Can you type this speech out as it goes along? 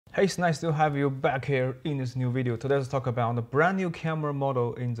Hey, it's nice to have you back here in this new video. Today let's talk about the brand new camera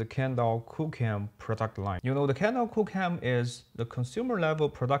model in the Kandao QooCam product line. You know, the Kandao QooCam is the consumer level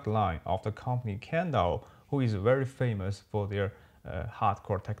product line of the company Kandao, who is very famous for their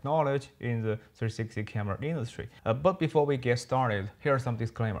hardcore technology in the 360 camera industry. But before we get started, here's some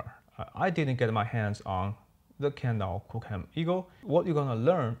disclaimer. I didn't get my hands on the Kandao QooCam EGO. What you're gonna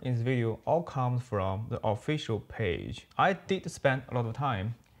learn in this video all comes from the official page. I did spend a lot of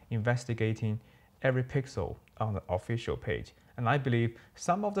time investigating every pixel on the official page, and I believe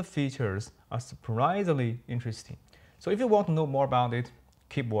some of the features are surprisingly interesting. So if you want to know more about it,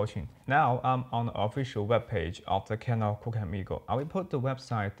 keep watching. Now I'm on the official webpage of the Kandao QooCam EGO. I will put the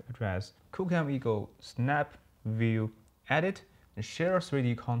website address QooCam EGO snap view edit and share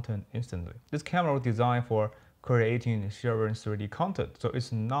 3D content instantly. This camera was designed for creating and sharing 3D content, so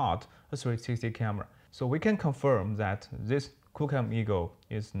it's not a 360 camera. So we can confirm that this QooCam EGO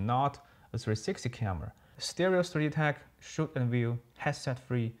is not a 360 camera. Stereo 3D tech, shoot and view,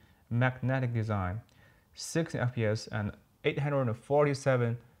 headset-free, magnetic design, 60 FPS and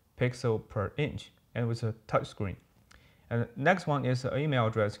 847 pixel per inch, and with a touchscreen. And next one is an email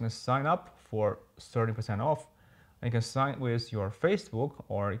address. You can sign up for 30% off. And you can sign with your Facebook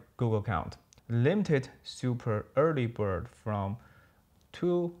or Google account. Limited super early bird from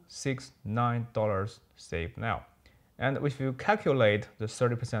 $269 save now. And if you calculate the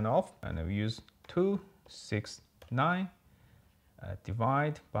 30% off and we use 269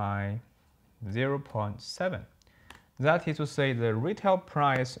 divide by 0.7, that is to say the retail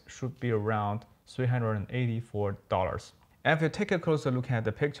price should be around $384. And if you take a closer look at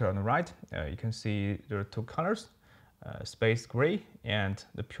the picture on the right, you can see there are two colors, space gray and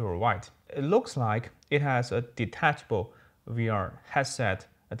the pure white. It looks like it has a detachable VR headset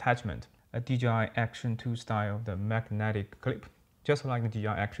attachment, a DJI Action 2 style, the magnetic clip, just like the DJI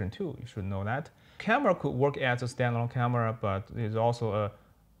Action 2, you should know that. Camera could work as a standalone camera, but there's also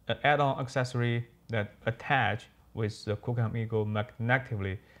an add-on accessory that attach with the QooCam EGO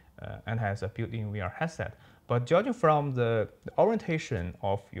magnetically and has a built-in VR headset. But judging from the orientation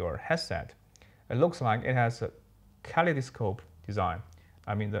of your headset, it looks like it has a kaleidoscope design.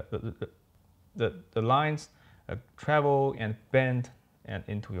 I mean, the lines travel and bend and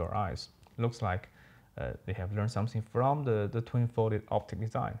into your eyes. Looks like they have learned something from the twin-folded optic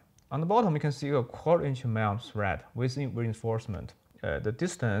design. On the bottom, you can see a 1/4-inch mount thread with reinforcement. The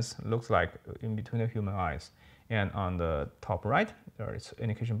distance looks like in between the human eyes. And on the top right, there is an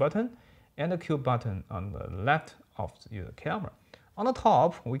indication button and a Q button on the left of the camera. On the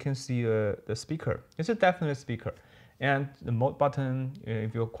top, we can see the speaker. It's a definite speaker. And the mode button,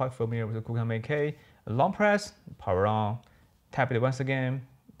 if you're quite familiar with the QooCam AK, long press, power on, tap it once again,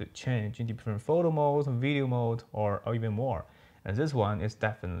 to change in different photo modes, video mode, or even more. And this one is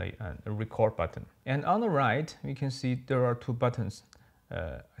definitely a record button. And on the right, we can see there are two buttons.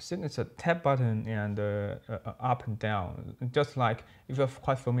 I think it's a tap button and up and down. Just like if you're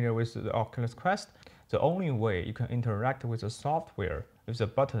quite familiar with the Oculus Quest, the only way you can interact with the software is the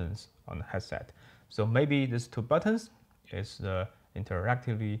buttons on the headset. So maybe these two buttons is the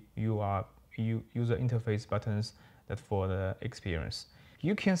interactively user interface buttons that for the experience.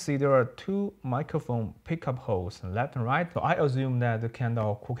 You can see there are two microphone pickup holes left and right. So I assume that the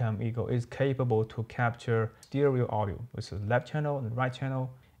Kandao QooCam EGO is capable to capture stereo audio with the left channel and the right channel.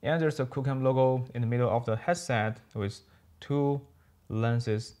 And there's a QooCam logo in the middle of the headset with two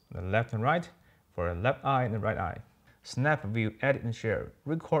lenses, the left and right, for the left eye and the right eye. Snap, view, edit, and share.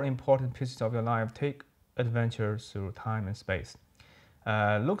 Record important pieces of your life. Take adventures through time and space.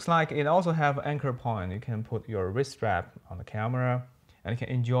 Looks like it also have an anchor point. You can put your wrist strap on the camera and you can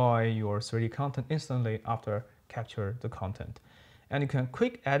enjoy your 3D content instantly after capture the content. And you can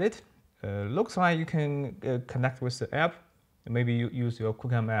quick edit. Looks like you can connect with the app. Maybe you use your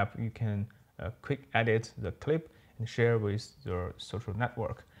QooCam app. You can quick edit the clip and share with your social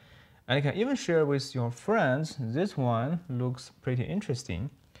network. And you can even share with your friends. This one looks pretty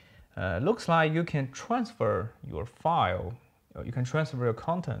interesting. Looks like you can transfer your file. You can transfer your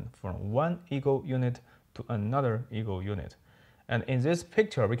content from one EGO unit to another EGO unit. And in this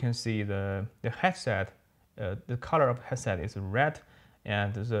picture, we can see the headset, the color of the headset is red,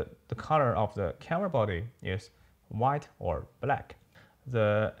 and the color of the camera body is white or black.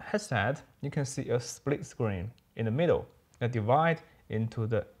 The headset, you can see a split screen in the middle that divide into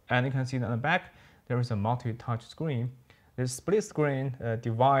and you can see on the back, there is a multi-touch screen. This split screen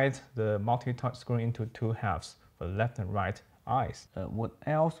divides the multi-touch screen into two halves for left and right eyes. What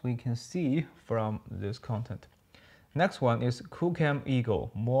else we can see from this content? Next one is QooCam EGO,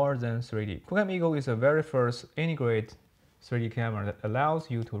 more than 3D. QooCam EGO is the very first integrated 3D camera that allows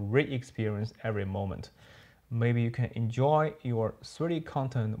you to re-experience every moment. Maybe you can enjoy your 3D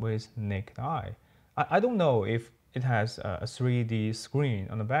content with naked eye. I don't know if it has a 3D screen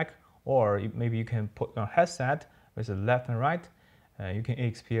on the back, or maybe you can put a headset with the left and right. You can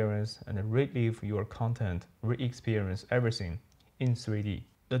experience and relive your content, re-experience everything in 3D.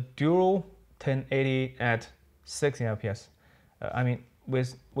 The dual 1080 at 60 FPS.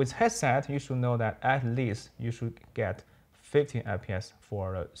 With headset, you should know that at least you should get 15 FPS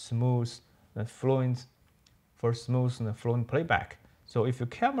for smooth and fluent playback. So if your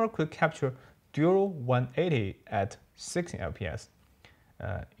camera could capture dual 180 at 60 FPS,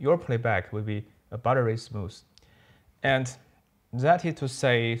 your playback will be buttery smooth. And that is to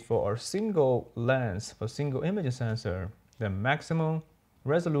say, for a single lens, for single image sensor, the maximum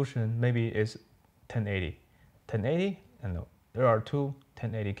resolution maybe is 1080. 1080, and there are two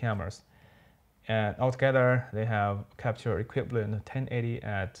 1080 cameras. And altogether, they have capture equivalent 1080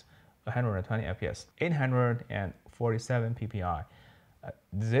 at 120 FPS, 847 ppi.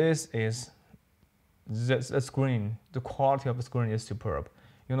 This is the screen. The quality of the screen is superb.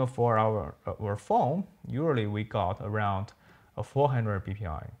 You know, for our phone, usually we got around 400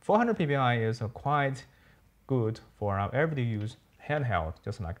 ppi. 400 ppi is quite good for our everyday use handheld,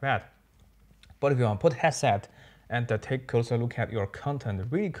 just like that. But if you want to put headset and take a closer look at your content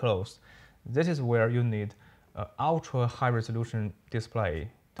really close, this is where you need an ultra high resolution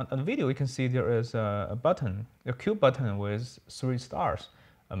display. On the video, you can see there is a button, a Q button with 3 stars.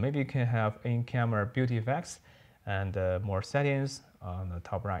 Maybe you can have in-camera beauty effects and more settings on the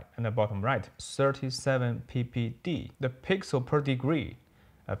top right and the bottom right. 37 ppd, the pixel per degree.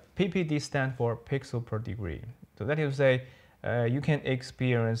 ppd stands for pixel per degree. So that is to say, you can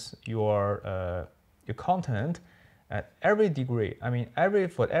experience your content at every degree.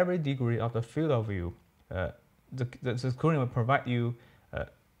 For every degree of the field of view, the screen will provide you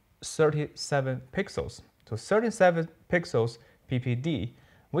 37 pixels. So 37 pixels ppd,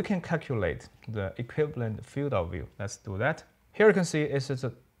 we can calculate the equivalent field of view. Let's do that. Here you can see it's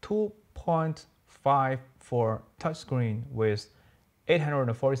a 2.54 touchscreen with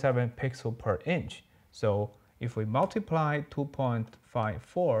 847 pixels per inch. So if we multiply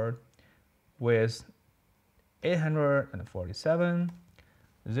 2.54 with 847,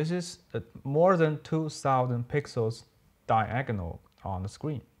 this is more than 2,000 pixels diagonal on the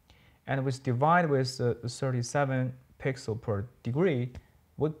screen. And we divide with 37 pixels per degree,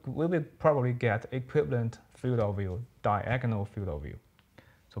 we will probably get equivalent field of view, diagonal field of view.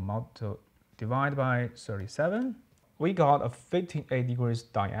 So divide by 37, we got a 58 degrees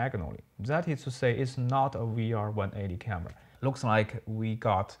diagonally. That is to say, it's not a VR 180 camera. Looks like we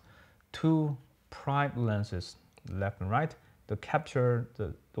got 2 prime lenses, left and right, to capture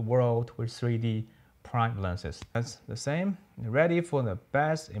the world with 3D prime lenses. That's the same, ready for the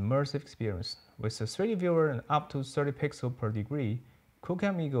best immersive experience. With a 3D viewer and up to 30 pixels per degree,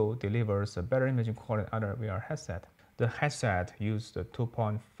 QooCam EGO delivers a better imaging quality than other VR headset. The headset used the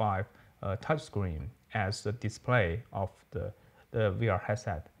 2.5 touchscreen as the display of the VR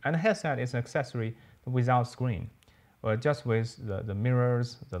headset. And the headset is an accessory without screen, just with the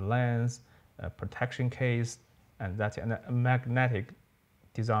mirrors, the lens, protection case, and that's a magnetic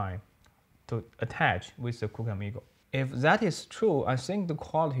design to attach with the QooCam EGO. If that is true, I think the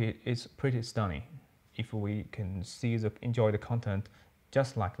quality is pretty stunning. If we can enjoy the content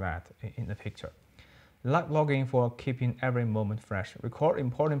just like that in the picture. Live vlogging for keeping every moment fresh. Record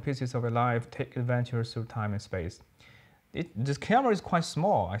important pieces of your life, take adventures through time and space. This camera is quite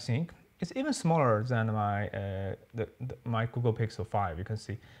small, I think. It's even smaller than my Google Pixel 5. You can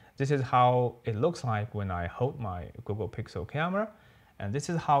see this is how it looks like when I hold my Google Pixel camera. And this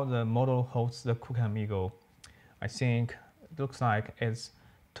is how the model holds the QooCam EGO. I think it looks like it's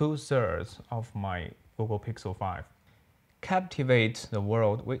 2/3 of my Google Pixel 5. Captivate the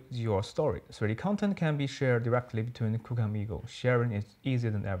world with your story. 3D content can be shared directly between QooCam EGO. Sharing is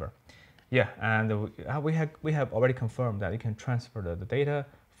easier than ever. Yeah, and we have already confirmed that you can transfer the data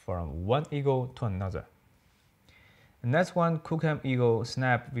from one EGO to another. The next one, QooCam EGO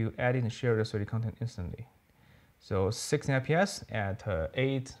Snap will edit and share the 3D content instantly. So 16 FPS at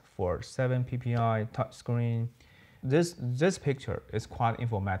 847 ppi touchscreen. This picture is quite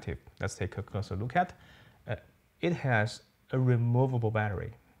informative. Let's take a closer look at. It has a removable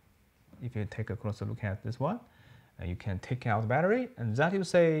battery. If you take a closer look at this one, you can take out the battery, and that you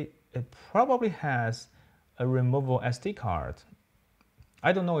say it probably has a removable SD card.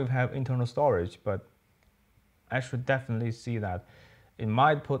 I don't know if you have internal storage, but I should definitely see that it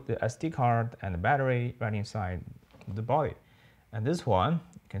might put the SD card and the battery right inside the body. And this one,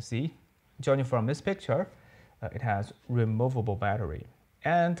 you can see, judging from this picture, It has removable battery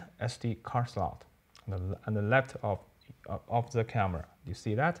and SD card slot on the left of the camera. You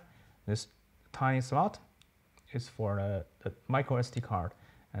see that? This tiny slot is for the micro SD card,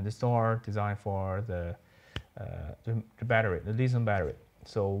 and the door designed for the battery, the lithium battery.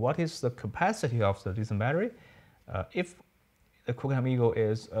 So what is the capacity of the lithium battery? If the QooCam EGO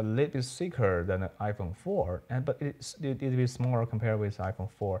is a little bit thicker than the iPhone 4, but it's a little bit smaller compared with iPhone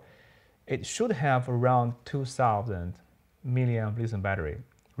 4, it should have around 2000 milliamp lithium battery,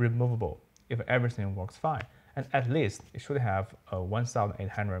 removable, if everything works fine. And at least it should have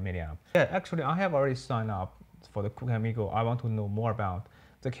 1800 milliamp. Yeah, actually I have already signed up for the QooCam EGO. I want to know more about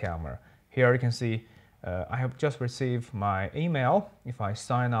the camera. Here you can see I have just received my email. If I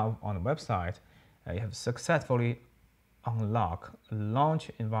sign up on the website, I have successfully unlocked a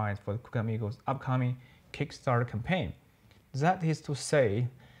launch invite for the QooCam EGO's upcoming Kickstarter campaign. That is to say,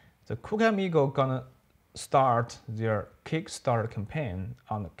 the QooCam EGO gonna start their Kickstarter campaign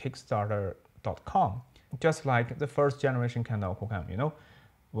on Kickstarter.com, just like the first generation Kandao QooCam. You know,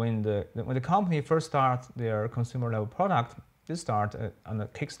 when the company first starts their consumer level product, they start on the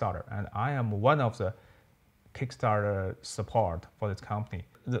Kickstarter, and I am one of the Kickstarter support for this company.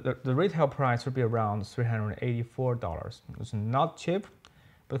 The retail price would be around $384. It's not cheap,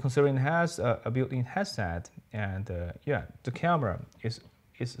 but considering it has a built-in headset and yeah, the camera is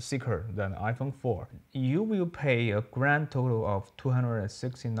thicker than iPhone 4, you will pay a grand total of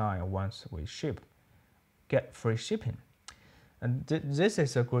 $269 once we ship. Get free shipping, and this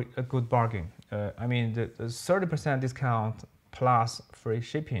is a good bargain. I mean, the 30% discount plus free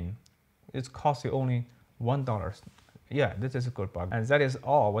shipping, it's cost you only $1. Yeah, this is a good bargain. And that is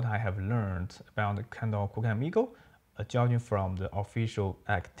all what I have learned about the Kandao QooCam EGO, judging from the official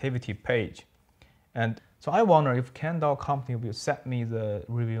activity page. And so I wonder if Kandao company will send me the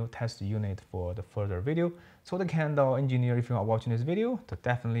review test unit for the further video. So the Kandao engineer, if you are watching this video,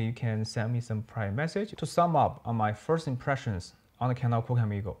 definitely you can send me some private message. To sum up on my first impressions on the Kandao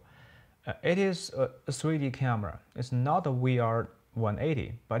QooCam EGO, it is a 3D camera. It's not a VR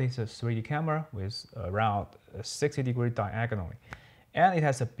 180, but it's a 3D camera with around 60-degree diagonally. And it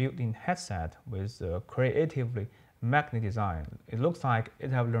has a built-in headset with a creatively magnetic design. It looks like it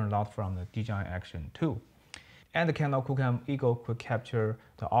has learned a lot from the DJI Action 2. And the Kandao QooCam EGO could capture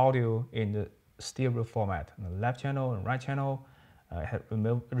the audio in the stereo format, the left channel and right channel. It has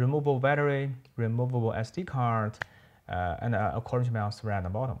removable battery, removable SD card, and a quarter-inch mount thread at the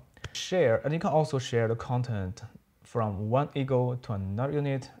bottom. And you can also share the content from one EGO to another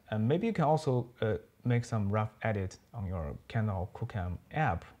unit, and maybe you can also make some rough edit on your Kandao QooCam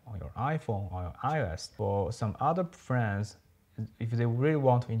app on your iPhone or your iOS. For some other friends, if they really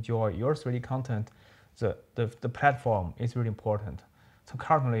want to enjoy your 3D content, the platform is really important. So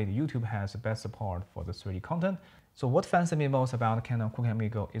currently, YouTube has the best support for the 3D content. So what fancies me most about the Kandao QooCam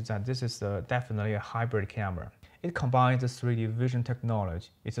EGO is that this is definitely a hybrid camera. It combines the 3D vision technology.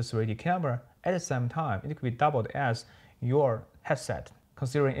 It's a 3D camera. At the same time, it could be doubled as your headset,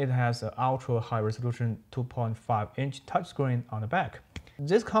 considering it has an ultra high resolution 2.5-inch touchscreen on the back.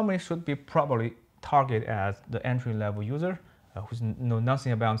 This company should be probably targeted as the entry-level user who know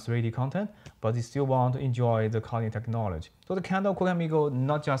nothing about 3D content, but they still want to enjoy the cutting technology. So the Kandao QooCam EGO,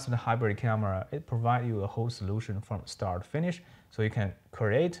 not just the hybrid camera, it provides you a whole solution from start to finish. So you can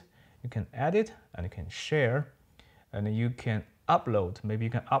create, you can edit, and you can share, and you can upload. Maybe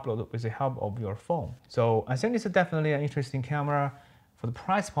you can upload with the help of your phone. So I think it's definitely an interesting camera. For the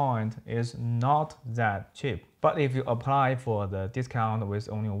price point, is not that cheap. But if you apply for the discount with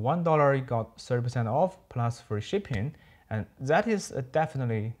only $1, you got 30% off plus free shipping. And that is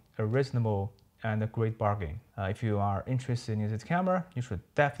definitely a reasonable and a great bargain. If you are interested in this camera, you should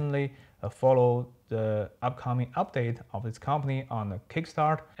definitely follow the upcoming update of this company on the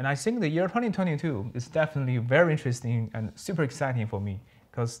Kickstarter. And I think the year 2022 is definitely very interesting and super exciting for me,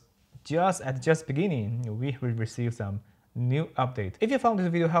 because just at the beginning, we will receive some new update. If you found this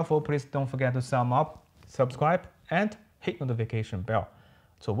video helpful, please don't forget to thumb up, subscribe, and hit notification bell.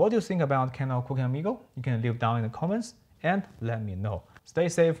 So what do you think about Kandao QooCam EGO? You can leave down in the comments and let me know. Stay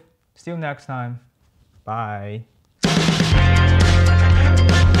safe. See you next time. Bye.